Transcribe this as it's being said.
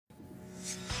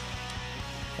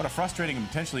What a frustrating and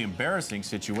potentially embarrassing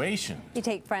situation. You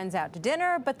take friends out to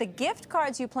dinner, but the gift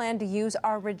cards you plan to use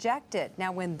are rejected.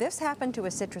 Now, when this happened to a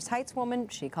Citrus Heights woman,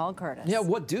 she called Kurtis. Yeah,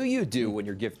 what do you do when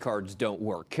your gift cards don't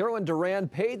work? Carolyn Duran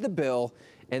paid the bill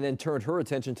and then turned her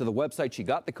attention to the website she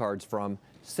got the cards from,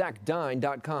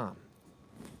 sacdine.com.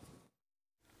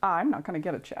 I'm not going to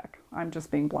get a check. I'm just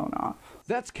being blown off.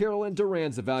 That's Carolyn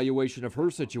Duran's evaluation of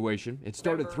her situation. It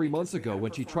started 3 months ago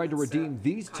when she tried to redeem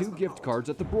these 2 gift cards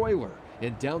at the Broiler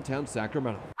in downtown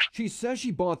Sacramento. She says she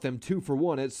bought them 2 for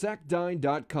 1 at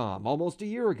sacdine.com almost a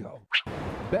year ago.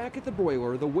 Back at the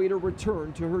Broiler, the waiter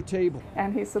returned to her table.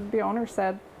 And he said, the owner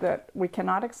said that we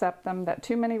cannot accept them, that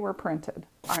too many were printed.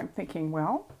 I'm thinking,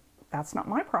 well, that's not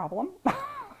my problem.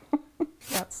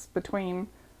 That's between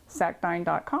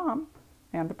sacdine.com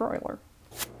and the Broiler.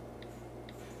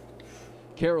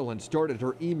 Carolyn started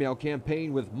her email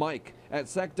campaign with Mike at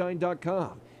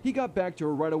sacdine.com. He got back to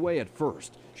her right away at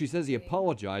first. She says he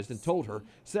apologized and told her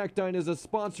Sacdine is a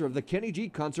sponsor of the Kenny G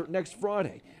concert next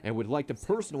Friday and would like to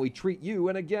personally treat you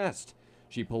and a guest.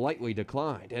 She politely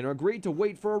declined and agreed to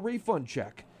wait for a refund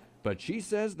check, but she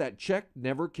says that check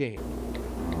never came.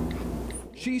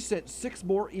 She sent 6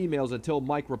 more emails until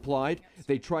Mike replied.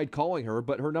 They tried calling her,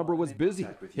 but her number was busy.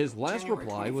 His last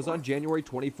reply was on January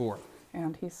 24th.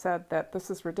 And he said that this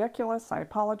is ridiculous. I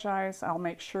apologize. I'll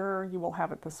make sure you will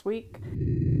have it this week.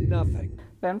 Nothing.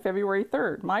 Then February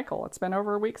 3rd, Michael, it's been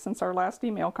over a week since our last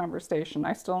email conversation.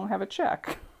 I still don't have a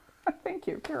check. Thank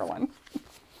you, Carolyn.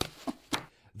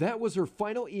 That was her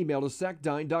final email to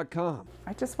sacdine.com.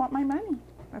 I just want my money.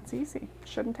 That's easy.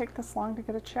 Shouldn't take this long to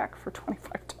get a check for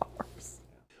 $25.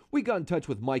 We got in touch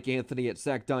with Mike Anthony at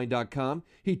sacdine.com.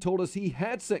 He told us he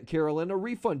had sent Carolyn a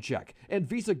refund check and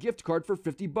Visa gift card for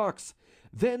 $50.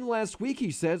 Then last week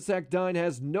he said Sacdine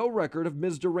has no record of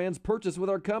Ms. Duran's purchase with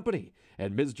our company,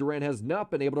 and Ms. Duran has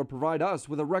not been able to provide us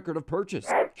with a record of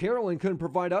purchase. Carolyn couldn't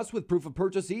provide us with proof of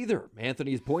purchase either.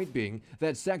 Anthony's point being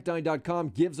that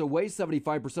sacdine.com gives away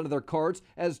 75% of their cards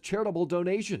as charitable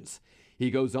donations. He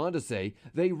goes on to say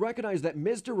they recognize that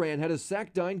Ms. Duran had a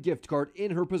Sacdine gift card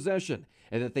in her possession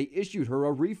and that they issued her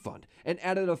a refund and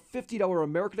added a $50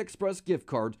 American Express gift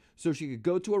card so she could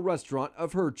go to a restaurant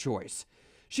of her choice.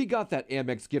 She got that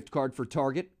Amex gift card for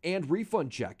Target and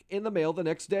refund check in the mail the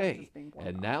next day,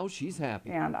 and now she's happy.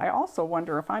 And I also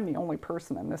wonder if I'm the only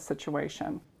person in this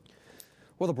situation.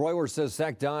 Well, the Broiler says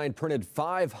Sacdine printed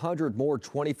 500 more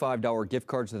 $25 gift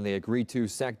cards than they agreed to.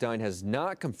 Sacdine has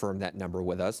not confirmed that number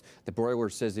with us. The Broiler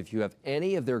says if you have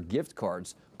any of their gift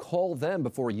cards, call them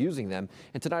before using them.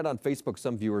 And tonight on Facebook,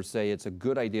 some viewers say it's a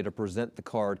good idea to present the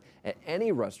card at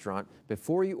any restaurant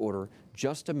before you order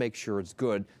just to make sure it's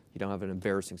good. You don't have an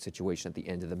embarrassing situation at the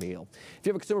end of the meal. If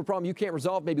you have a consumer problem you can't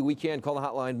resolve, maybe we can. Call the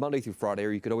hotline Monday through Friday,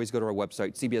 or you could always go to our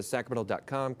website,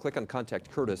 cbssacramento.com, click on Contact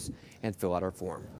Kurtis, and fill out our form.